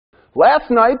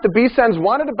Last night, the B-Sens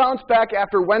wanted to bounce back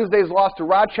after Wednesday's loss to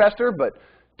Rochester, but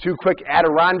two quick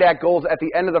Adirondack goals at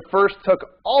the end of the first took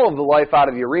all of the life out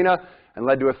of the arena and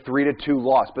led to a 3-2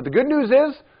 loss. But the good news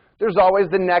is, there's always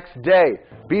the next day.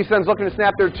 B-Sens looking to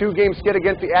snap their two-game skid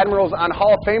against the Admirals on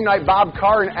Hall of Fame night. Bob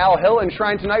Carr and Al Hill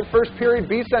enshrined tonight. First period,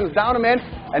 B-Sens down a man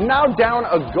and now down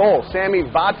a goal. Sammy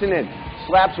Vatanen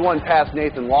slaps one past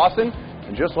Nathan Lawson.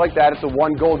 And just like that, it's a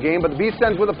one-goal game. But the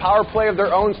B-Sens with a power play of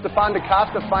their own. Stefan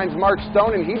DaCosta finds Mark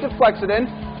Stone, and he deflects it in.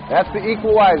 That's the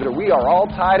equalizer. We are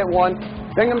all tied at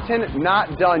 1. Binghamton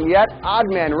not done yet. Odd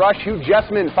man rush. Hugh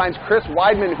Jessman finds Chris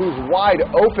Weidman, who's wide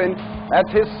open. That's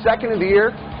his second of the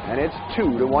year, and it's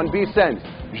 2-1 B-Sens.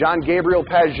 Jean-Gabriel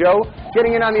Pajot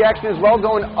getting in on the action as well,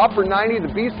 going upper 90.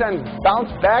 The B-Sens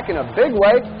bounce back in a big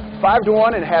way,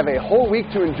 5-1, and have a whole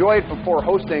week to enjoy it before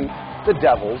hosting the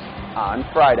Devils on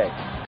Friday.